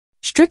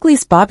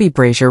Strictly's Bobby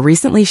Brazier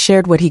recently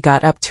shared what he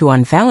got up to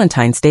on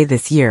Valentine's Day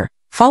this year,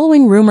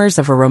 following rumors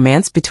of a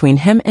romance between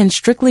him and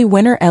Strictly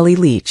winner Ellie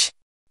Leach.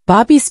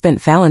 Bobby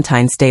spent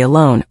Valentine's Day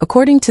alone.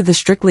 According to the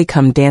Strictly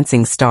Come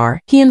Dancing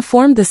star, he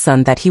informed The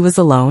Sun that he was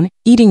alone,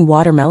 eating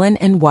watermelon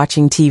and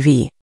watching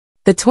TV.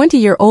 The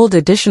 20-year-old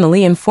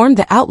additionally informed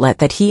the outlet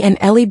that he and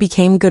Ellie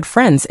became good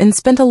friends and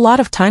spent a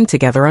lot of time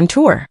together on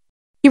tour.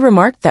 He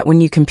remarked that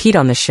when you compete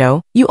on the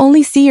show, you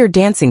only see your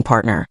dancing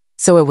partner,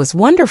 so it was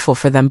wonderful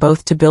for them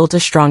both to build a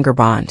stronger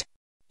bond.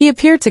 He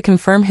appeared to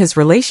confirm his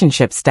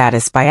relationship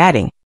status by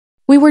adding,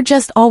 "We were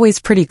just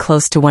always pretty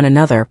close to one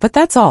another, but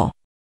that's all."